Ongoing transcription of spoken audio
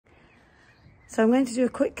So I'm going to do a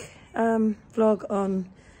quick vlog on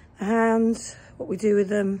the hounds, what we do with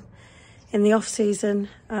them in the off season,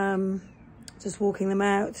 just walking them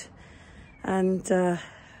out, and a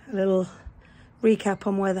little recap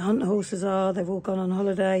on where the hunter horses are. They've all gone on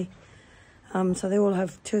holiday, so they all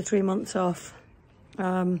have 2 or 3 months off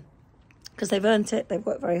because they've earned it. They've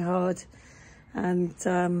worked very hard, and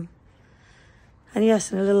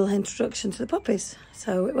yes, and a little introduction to the puppies.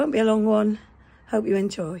 So it won't be a long one. Hope you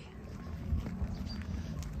enjoy.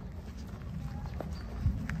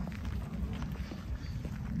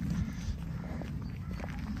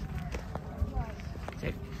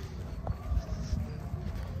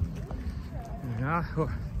 Got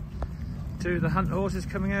 2 of the hunt horses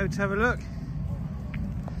coming out to have a look.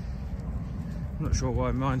 I'm not sure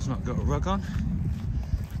why mine's not got a rug on.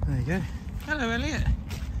 There you go. Hello, Elliot.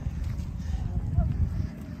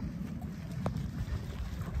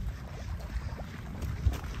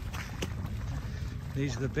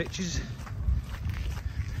 These are the bitches.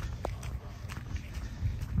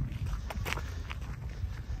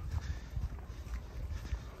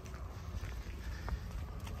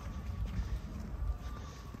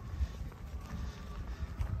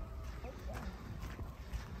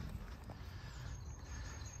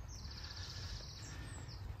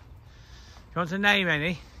 Do you want to name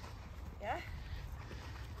any? Yeah.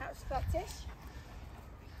 That's Scottish.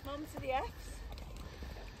 Mum to the F's.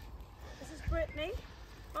 This is Brittany.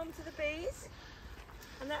 Mum to the B's.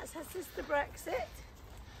 And that's her sister Brexit.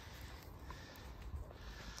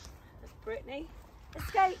 That's Brittany.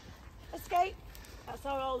 Escape. Escape. That's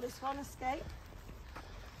our oldest one, Escape.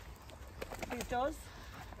 Who does?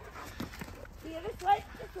 Here, this way,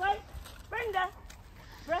 this way. Brenda.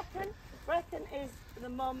 Brecken is the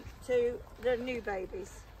mum to the new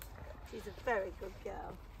babies. She's a very good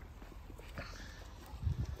girl.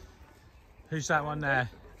 Who's that one there?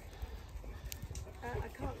 I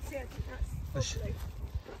can't see. I think that's Bubbly.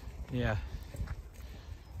 Yeah.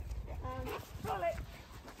 Frolic.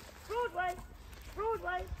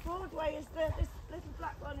 Broadway is this little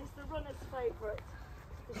black one is the runner's favourite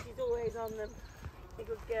because she's always on them. You're a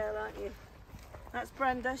good girl, aren't you? That's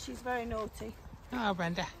Brenda. She's very naughty. Oh,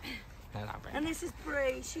 Brenda. Hello, Brenda. And this is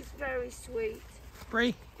Bree. She's very sweet.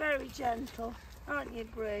 Bree. Very gentle, aren't you,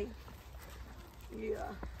 Bree?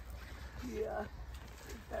 Yeah. Yeah.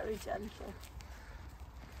 Very gentle.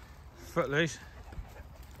 Footloose.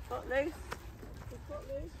 Footloose.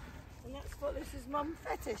 Footloose. And that's Footloose's mum,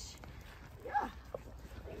 Fetish. Yeah.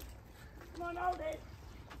 Come on, hold it.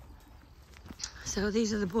 So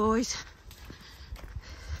these are the boys.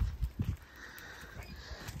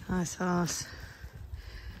 Nice arse.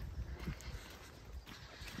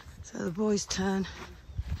 So the boys' turn.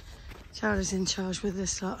 Charlie's in charge with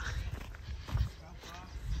this lot.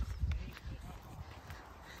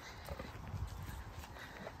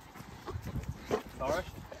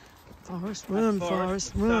 Forest, run,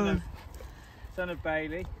 Forest, run. Son of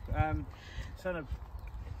Bailey, son of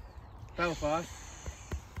Belfast,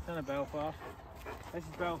 This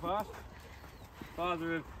is Belfast,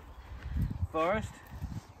 father of Forest.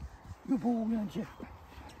 You're born, aren't you?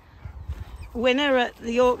 Winner at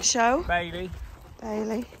the York Show. Bailey,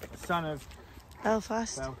 son of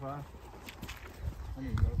Belfast. I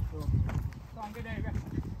need to go. Come on, get over.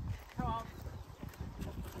 Come on.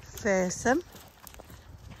 Fearsome.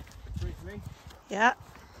 Yeah.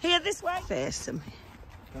 Here, this way. Fearsome.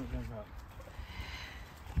 Don't jump up.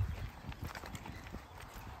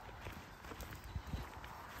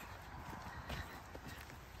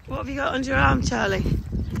 What have you got under your arm, Charlie?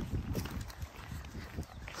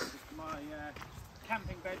 My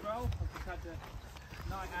camping bedroll. I've just had a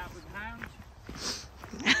night out with the hounds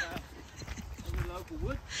in the local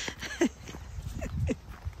wood.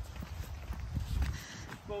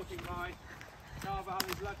 Sporting my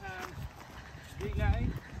Carvalho bloodhound relay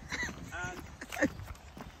and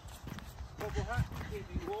bubble hat to keep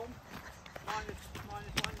me warm. minus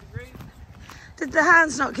 1 degree. Did the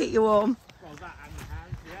hounds not keep you warm? Well, that and the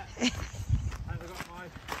hounds, yeah. And I've got my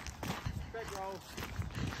bedroll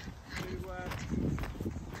to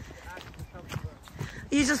add to the comfort.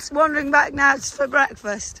 Are you just wandering back now for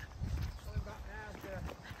breakfast? Going back now to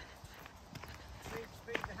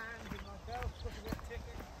feed the hands and myself, cook a bit of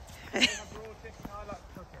chicken. If I have raw chicken, I like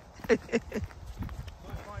to cook it.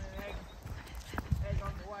 Might find an egg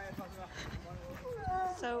on the way if I'm lucky.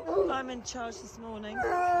 So I'm in charge this morning.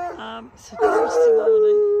 It's a frosty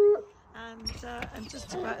morning, and I'm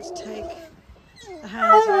just about to take the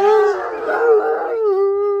hounds out.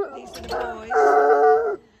 These are the boys.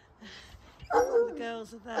 The girls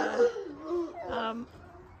are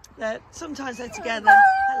there. Sometimes they're together.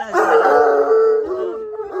 Hello.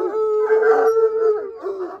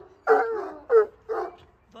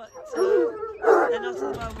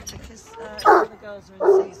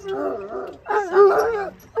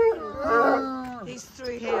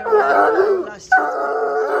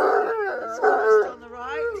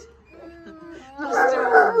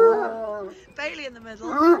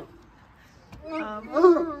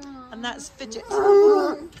 that's Fidget.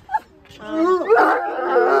 I'll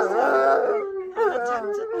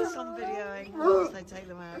attempt this on videoing once they take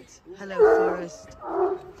them out. Hello, Forest.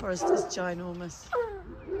 Forest is ginormous.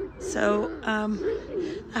 So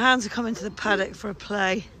the hounds are coming to the paddock for a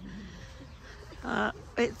play.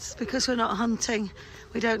 It's because we're not hunting,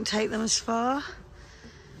 we don't take them as far.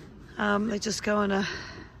 They just go on a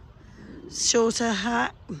shorter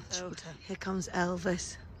hat. Here comes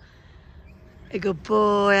Elvis. A good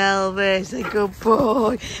boy, Elvis, a good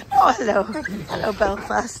boy. Oh, hello. Hello,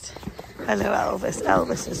 Belfast. Hello, Elvis.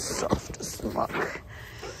 Elvis is soft as muck.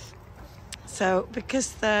 So,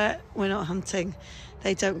 because we're not hunting,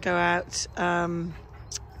 they don't go out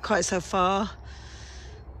quite so far.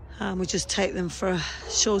 We just take them for a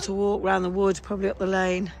shorter walk around the wood, probably up the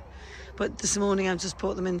lane. But this morning I've just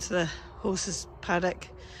brought them into the horses' paddock,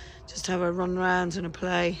 just to have a run round and a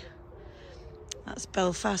play. That's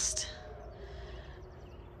Belfast.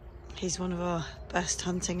 He's one of our best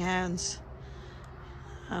hunting hounds.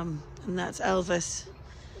 And that's Elvis,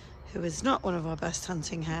 who is not one of our best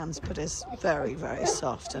hunting hounds, but is very, very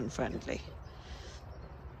soft and friendly.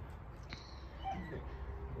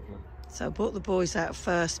 So I brought the boys out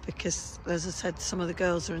first because, as I said, some of the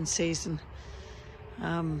girls are in season.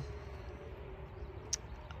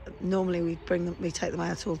 Normally we take them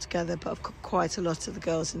out all together, but I've got quite a lot of the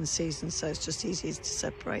girls in the season, so it's just easier to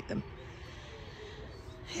separate them.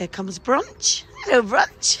 Here comes Brunch. Hello,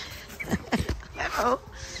 Brunch. Hello.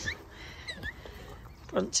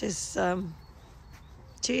 Brunch is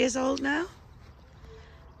 2 years old now.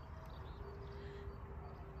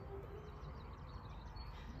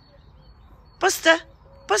 Buster,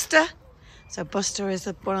 Buster. So Buster is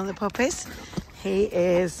one of the puppies. He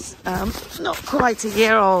is not quite a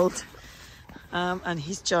year old, and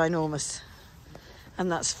he's ginormous. And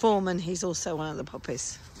that's Foreman. He's also one of the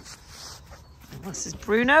puppies. This is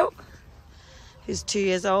Bruno, who's 2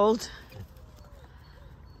 years old.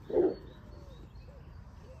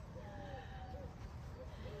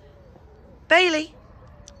 Bailey,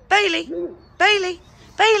 Bailey, Bailey,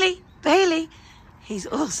 Bailey, Bailey. He's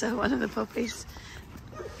also one of the puppies.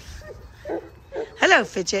 Hello,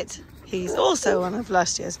 Fidget. He's also one of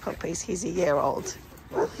last year's puppies. He's a year old.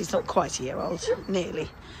 Well, he's not quite a year old, nearly.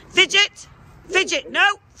 Fidget! Fidget,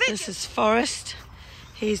 no! Fidget! This is Forest.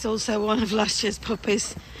 He's also one of last year's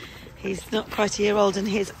puppies. He's not quite a year old and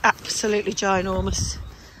he's absolutely ginormous.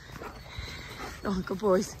 Oh, good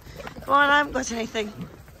boys. Come on, I haven't got anything.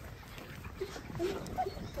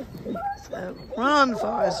 So, run,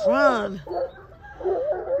 Forest, run.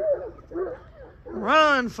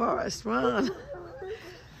 Run, Forest, run.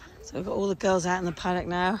 So we've got all the girls out in the paddock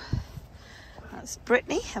now. That's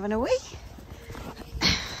Brittany having a wee.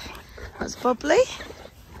 That's Bubbly.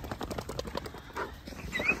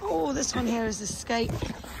 Oh, this one here is Escape.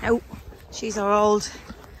 Oh, she's our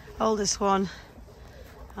oldest one.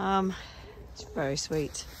 It's very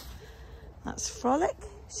sweet. That's Frolic.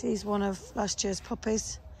 She's one of last year's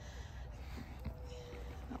puppies.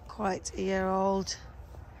 Not quite a year old.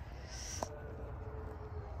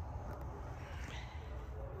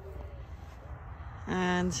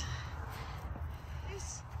 And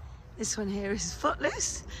this one here is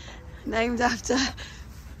Footloose, named after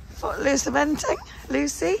Footloose Eventing,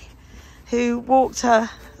 Lucy, who walked her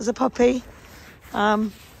as a puppy. She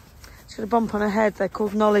had a bump on her head. They're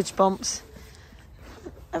called knowledge bumps.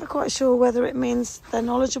 Never quite sure whether it means they're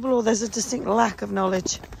knowledgeable or there's a distinct lack of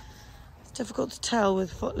knowledge. It's difficult to tell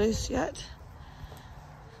with Footloose yet.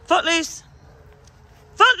 Footloose!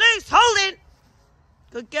 Footloose! Hold it!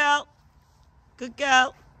 Good girl. Good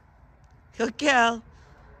girl. Good girl.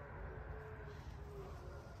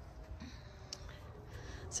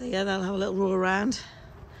 So yeah, they'll have a little roll around.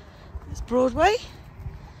 It's Broadway.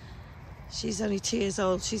 She's only 2 years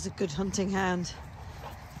old. She's a good hunting hound.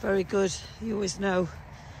 Very good. You always know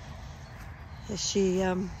if she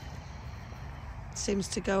seems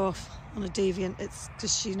to go off on a deviant, it's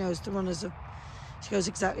because she knows the runners are, she goes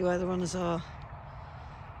exactly where the runners are.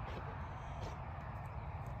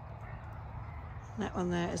 That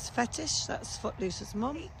one there is Fetish. That's Footloose's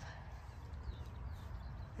mum.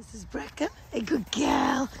 This is Brecken, a good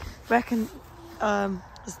girl. Brecken,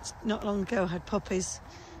 not long ago, had puppies.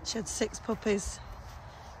 She had 6 puppies,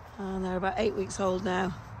 and they're about 8 weeks old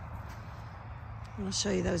now. And I'll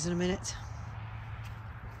show you those in a minute.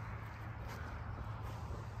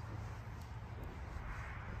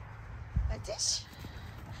 Fetish.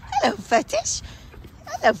 Hello, Fetish.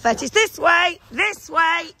 Hello, Fetish. This way, this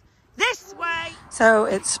way. This way! So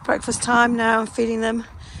it's breakfast time now. I'm feeding them.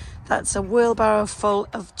 That's a wheelbarrow full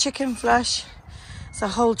of chicken flesh. It's a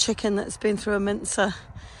whole chicken that's been through a mincer.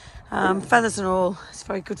 Feathers and all, it's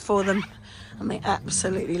very good for them, and they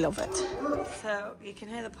absolutely love it. So you can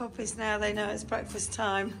hear the puppies now, they know it's breakfast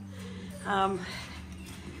time. Getting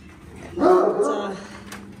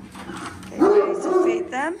ready to feed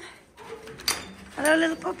them. Hello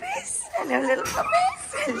little puppies, hello little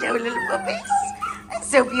puppies, hello little puppies. It's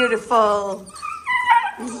so beautiful.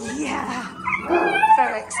 Yeah,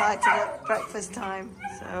 very excited at breakfast time.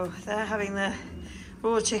 So they're having the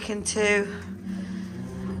raw chicken too.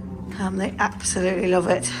 They absolutely love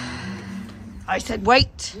it. I said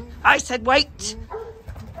wait, I said wait.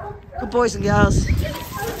 Good boys and girls.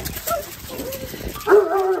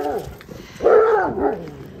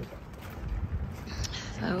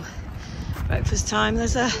 So, breakfast time,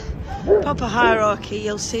 there's a proper hierarchy.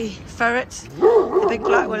 You'll see ferret, the big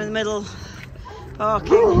black one in the middle,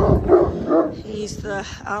 barking. He's the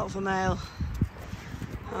alpha male.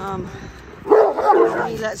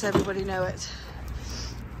 He lets everybody know it.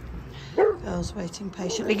 Girls waiting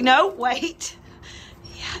patiently. No, wait.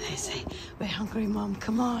 Yeah, they say, we're hungry, Mum,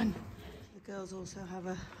 come on. The girls also have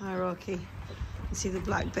a hierarchy. You see the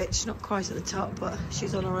black bitch, not quite at the top, but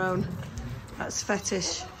she's on her own. That's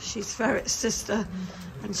Fetish. She's Ferret's sister,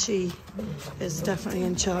 and she is definitely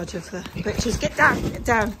in charge of the bitches. Get down, get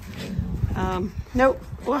down. No,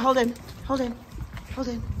 oh, hold in, hold in, hold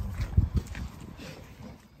in.